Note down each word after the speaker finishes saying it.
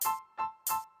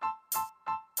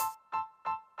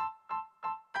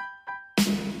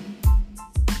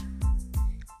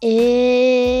It's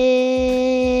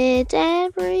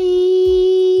every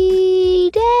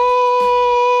day.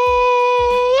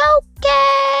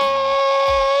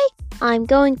 Okay. I'm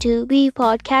going to be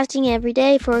podcasting every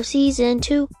day for season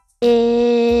 2.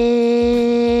 It's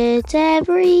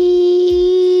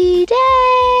every day.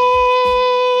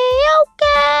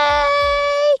 Okay.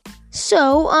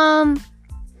 So,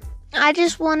 I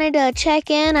just wanted to check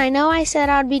in. I know I said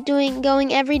I'd be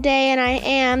going every day, and I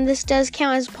am. This does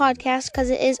count as a podcast because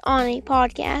it is on a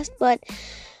podcast. But,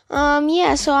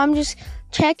 so I'm just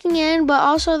checking in. But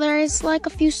also there is like a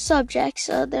few subjects.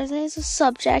 There's a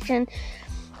subject, and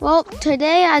well,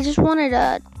 today I just wanted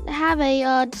to have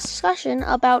a discussion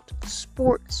about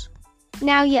sports.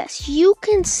 Now, yes, you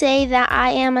can say that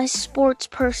I am a sports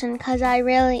person because I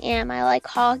really am. I like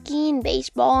hockey and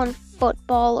baseball and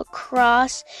football,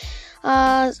 lacrosse,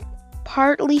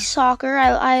 partly soccer.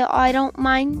 I don't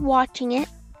mind watching it,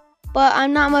 but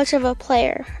I'm not much of a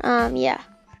player.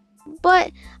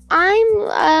 But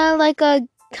I'm like a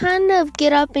kind of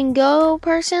get up and go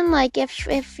person. Like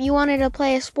if you wanted to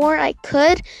play a sport, I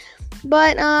could.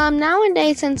 But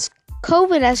nowadays, since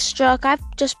COVID has struck, I've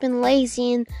just been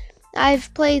lazy, and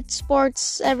I've played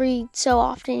sports every so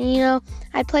often.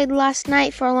 I played last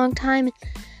night for a long time.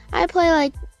 I play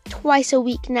like twice a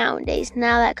week nowadays,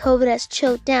 now that COVID has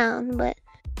chilled down. But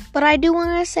I do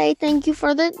want to say thank you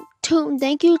to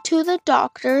the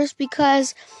doctors,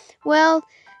 because, well,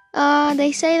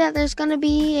 they say that there's going to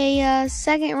be a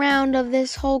second round of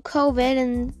this whole COVID,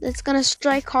 and it's going to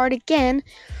strike hard again.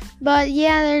 But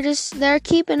yeah, they're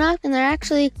keeping up, and they're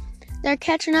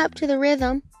catching up to the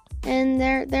rhythm, and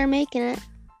they're making it.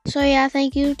 So yeah,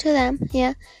 thank you to them.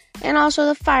 Yeah, and also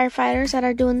the firefighters that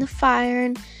are doing the fire,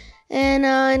 and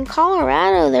in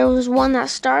Colorado there was one that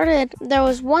started.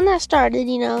 Started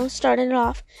it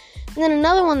off, and then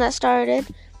another one that started,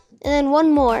 and then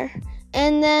one more,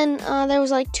 and then there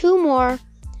was like 2 more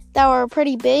that were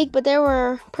pretty big, but they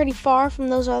were pretty far from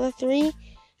those other 3. And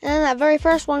then that very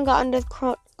first one got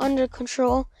under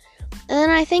control, and then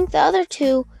I think the other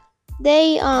 2,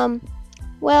 they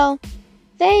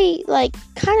like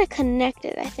kind of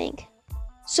connected, I think.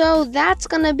 So that's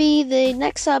gonna be the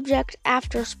next subject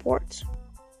after sports.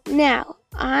 Now,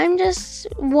 I'm just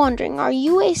wondering, are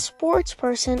you a sports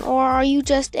person, or are you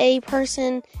just a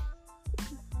person?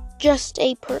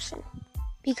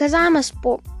 Because I'm a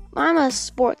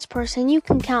sports person. You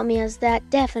can count me as that,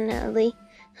 definitely.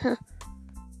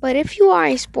 But if you are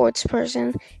a sports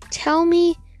person, tell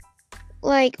me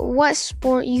like what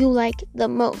sport you like the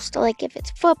most. Like if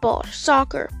it's football or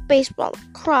soccer, baseball,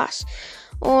 lacrosse,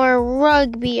 or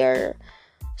rugby, or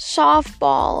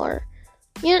softball, or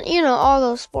you know all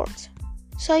those sports.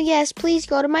 So yes, please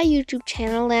go to my YouTube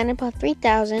channel,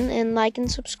 LandonPuff3000, and like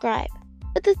and subscribe.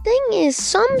 But the thing is,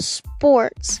 some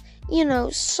sports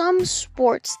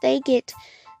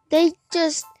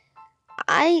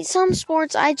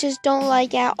I just don't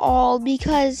like at all,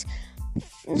 because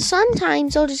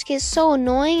sometimes they'll just get so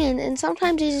annoying, and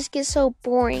sometimes they just get so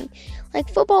boring. Like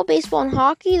football, baseball, and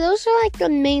hockey, those are like the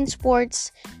main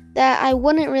sports that I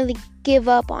wouldn't really give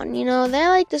up on. They're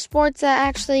like the sports that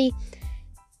actually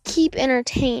keep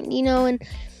entertained, and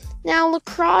now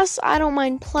lacrosse, I don't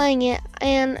mind playing it,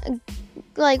 and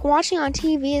like watching on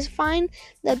TV is fine.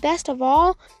 The best of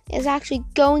all is actually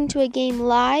going to a game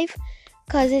live,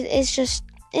 because it's just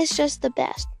the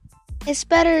best. It's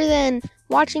better than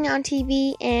watching on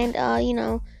TV and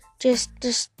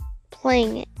just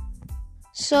playing it.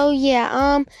 So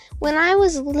yeah, when I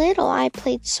was little, I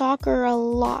played soccer a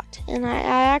lot, and I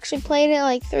actually played it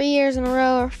like 3 years in a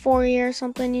row, or 4 years,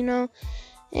 something,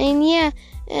 and yeah,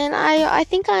 and I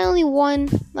think I only won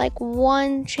like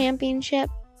 1 championship,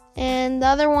 and the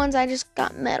other ones I just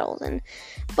got medals,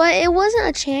 but it wasn't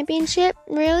a championship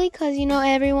really, because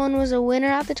everyone was a winner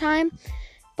at the time.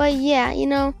 But yeah,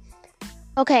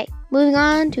 okay, moving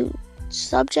on to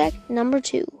subject number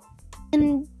 2.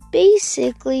 And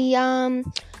basically,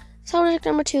 subject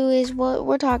number 2 is what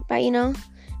we're talking about,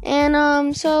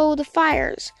 And so the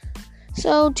fires.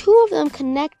 So 2 of them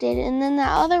connected, and then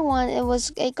that other one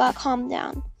it got calmed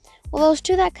down. Well, those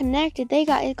 2 that connected,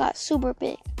 it got super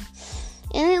big.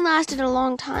 And it lasted a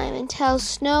long time until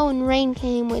snow and rain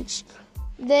came, which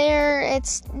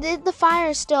the fire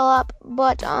is still up,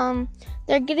 but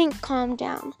they're getting calmed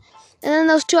down. And then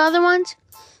those 2 other ones,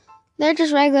 they're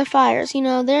just regular fires.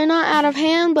 They're not out of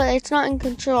hand, but it's not in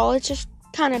control. It's just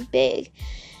kind of big,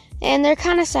 and they're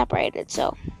kind of separated,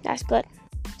 so that's good.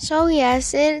 So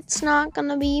yes, it's not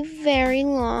gonna be very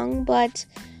long, but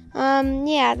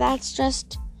that's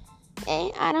just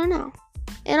I don't know.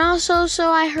 And also, so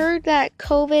I heard that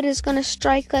COVID is gonna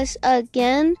strike us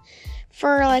again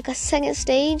for like a second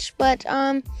stage, but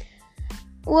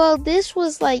well, this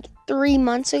was like 3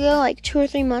 months ago, like 2 or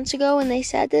 3 months ago when they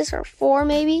said this, or 4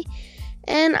 maybe.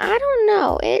 And I don't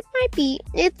know,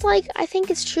 it's like, I think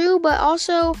it's true, but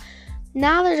also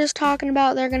now they're just talking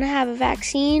about they're gonna have a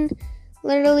vaccine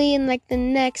literally in like the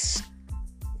next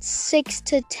 6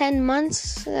 to 10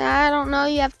 months. I don't know,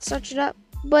 you have to search it up.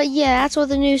 But yeah, that's what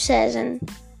the news says,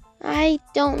 and I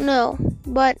don't know,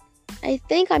 but I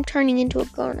think I'm turning into a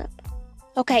grown-up.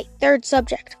 Okay, third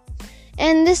subject.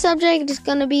 And this subject is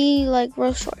gonna be like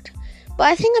real short. But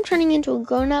I think I'm turning into a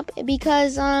grown-up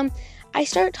because I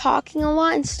start talking a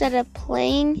lot instead of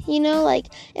playing, like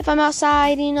if I'm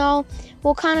outside,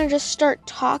 we'll kind of just start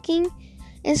talking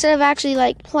instead of actually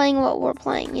like playing what we're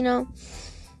playing,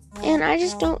 And I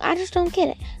just don't get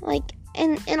it. Like,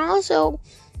 and also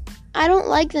I don't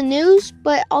like the news,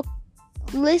 but I'll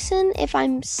listen if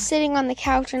I'm sitting on the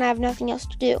couch and I have nothing else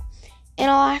to do.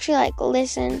 And I'll actually like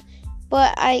listen,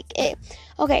 but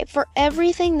okay, for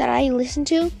everything that I listen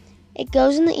to, it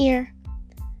goes in the ear,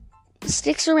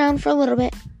 sticks around for a little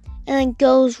bit, and then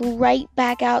goes right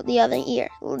back out the other ear.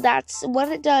 That's what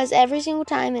it does every single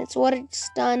time. It's what it's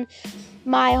done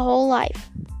my whole life.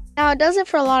 Now, it does it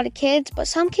for a lot of kids, but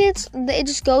some kids, it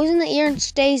just goes in the ear and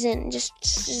stays in,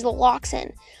 just locks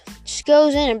in. Just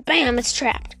goes in and bam, it's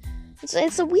trapped.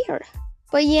 It's a weird.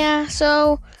 But yeah,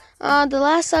 so the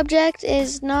last subject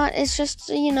is not, it's just,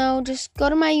 just go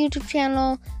to my YouTube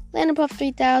channel, Landon Puff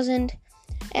 3000,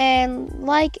 and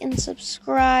like and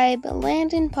subscribe,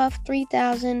 Landon Puff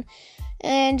 3000,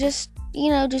 and just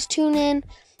tune in.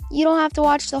 You don't have to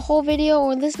watch the whole video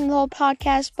or listen to the whole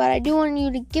podcast, but I do want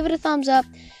you to give it a thumbs up.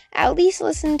 At least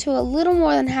listen to a little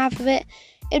more than half of it.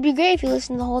 It'd be great if you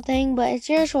listen to the whole thing, but it's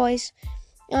your choice.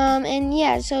 And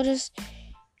yeah, so just,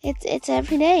 it's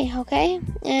every day, okay?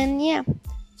 And yeah,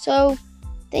 so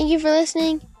thank you for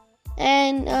listening,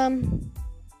 and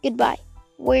goodbye.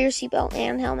 Wear your seatbelt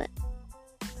and helmet.